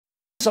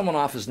Someone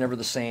off is never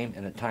the same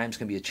and at times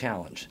can be a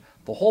challenge.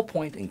 The whole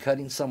point in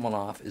cutting someone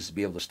off is to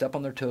be able to step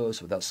on their toes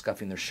without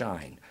scuffing their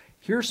shine.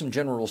 Here are some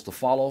general rules to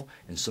follow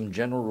and some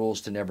general rules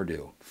to never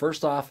do.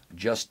 First off,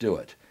 just do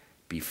it.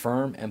 Be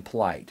firm and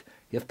polite.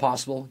 If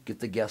possible, get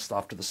the guest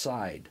off to the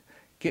side.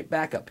 Get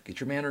backup, get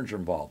your manager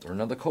involved or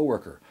another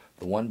coworker.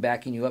 The one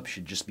backing you up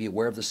should just be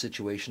aware of the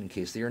situation in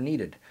case they are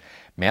needed.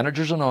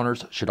 Managers and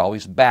owners should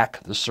always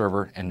back the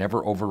server and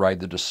never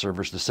override the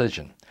server's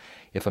decision.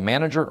 If a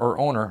manager or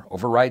owner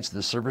overrides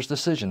the server's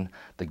decision,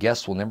 the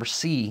guest will never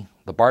see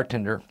the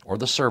bartender or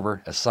the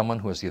server as someone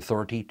who has the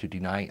authority to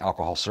deny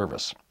alcohol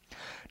service.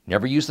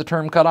 Never use the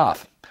term cut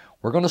off.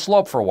 We're going to slow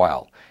up for a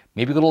while.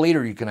 Maybe a little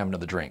later you can have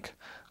another drink.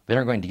 They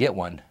aren't going to get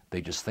one,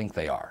 they just think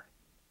they are.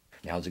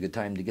 Now is a good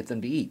time to get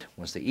them to eat.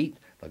 Once they eat,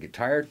 they'll get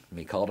tired and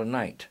may call it a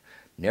night.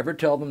 Never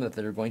tell them that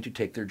they're going to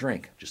take their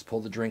drink. Just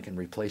pull the drink and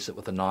replace it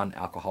with a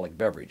non-alcoholic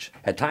beverage.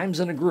 At times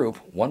in a group,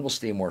 one will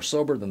stay more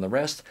sober than the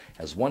rest,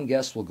 as one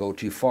guest will go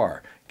too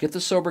far. Get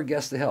the sober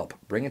guest to help.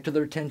 Bring it to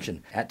their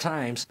attention. At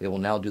times, they will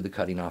now do the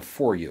cutting off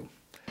for you.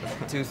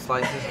 2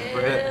 slices of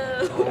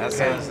bread. That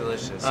sounds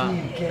delicious.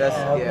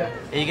 Yeah.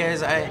 Hey, you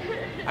guys,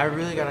 I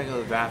really gotta go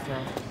to the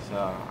bathroom,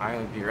 so I'm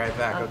gonna be right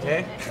back,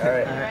 okay? All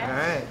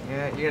right.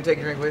 Yeah, you gonna take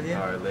a drink with you?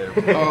 All right, later.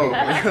 Oh,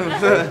 we'll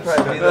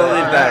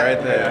leave that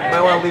right there. You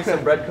might want to leave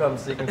some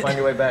breadcrumbs so you can find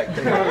your way back.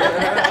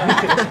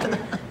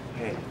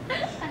 Hey,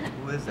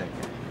 who is that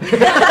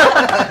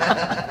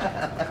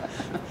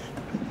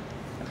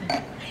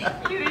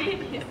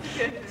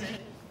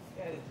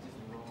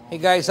Hey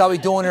guys, how we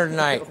doing here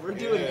tonight? We're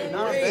doing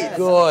great.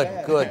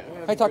 Good, good.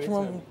 Can I talk to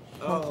him,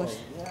 please?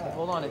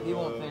 Hold on, if he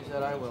won't finish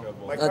that, I will.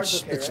 My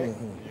car's okay, right?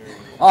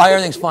 Oh,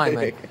 everything's fine,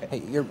 man. Hey,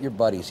 your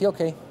buddy, is he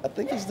okay? I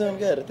think he's doing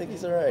good. I think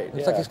he's all right.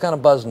 Looks like he's kind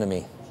of buzzing to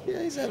me.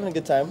 Yeah, he's having a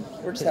good time.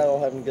 We're just all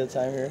having a good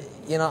time here.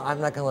 You know,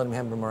 I'm not going to let him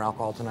have more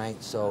alcohol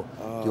tonight, so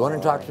do you want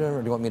to talk to him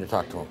or do you want me to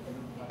talk to him?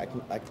 I can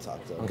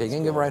talk to him. Okay, you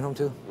can give him a ride home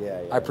too?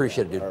 Yeah. I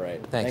appreciate it, dude. All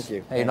right. Thanks. Thank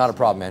you. Hey, not a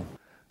problem, man.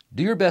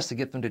 Do your best to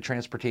get them to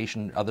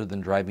transportation other than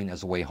driving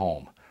as a way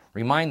home.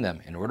 Remind them,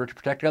 in order to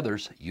protect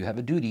others, you have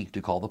a duty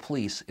to call the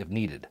police if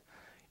needed.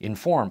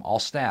 Inform all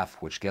staff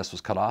which guest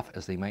was cut off,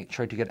 as they might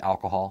try to get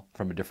alcohol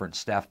from a different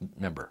staff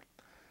member.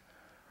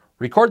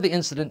 Record the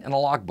incident in a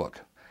logbook.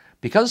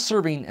 Because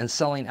serving and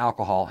selling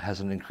alcohol has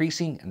an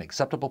increasing and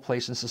acceptable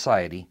place in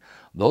society,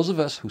 those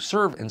of us who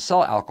serve and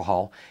sell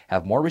alcohol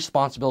have more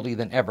responsibility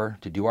than ever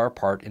to do our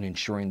part in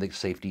ensuring the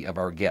safety of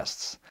our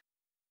guests.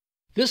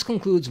 This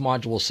concludes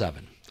Module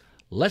 7.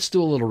 Let's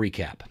do a little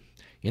recap.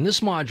 In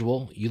this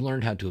module, you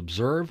learned how to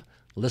observe,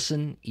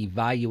 listen,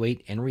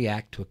 evaluate, and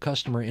react to a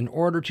customer in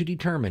order to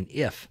determine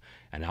if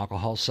an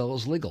alcohol sale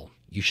is legal.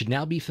 You should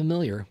now be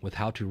familiar with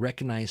how to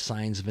recognize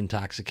signs of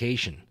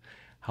intoxication,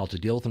 how to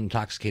deal with an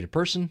intoxicated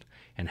person,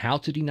 and how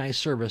to deny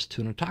service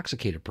to an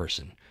intoxicated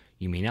person.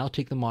 You may now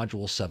take the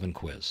Module 7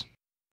 quiz.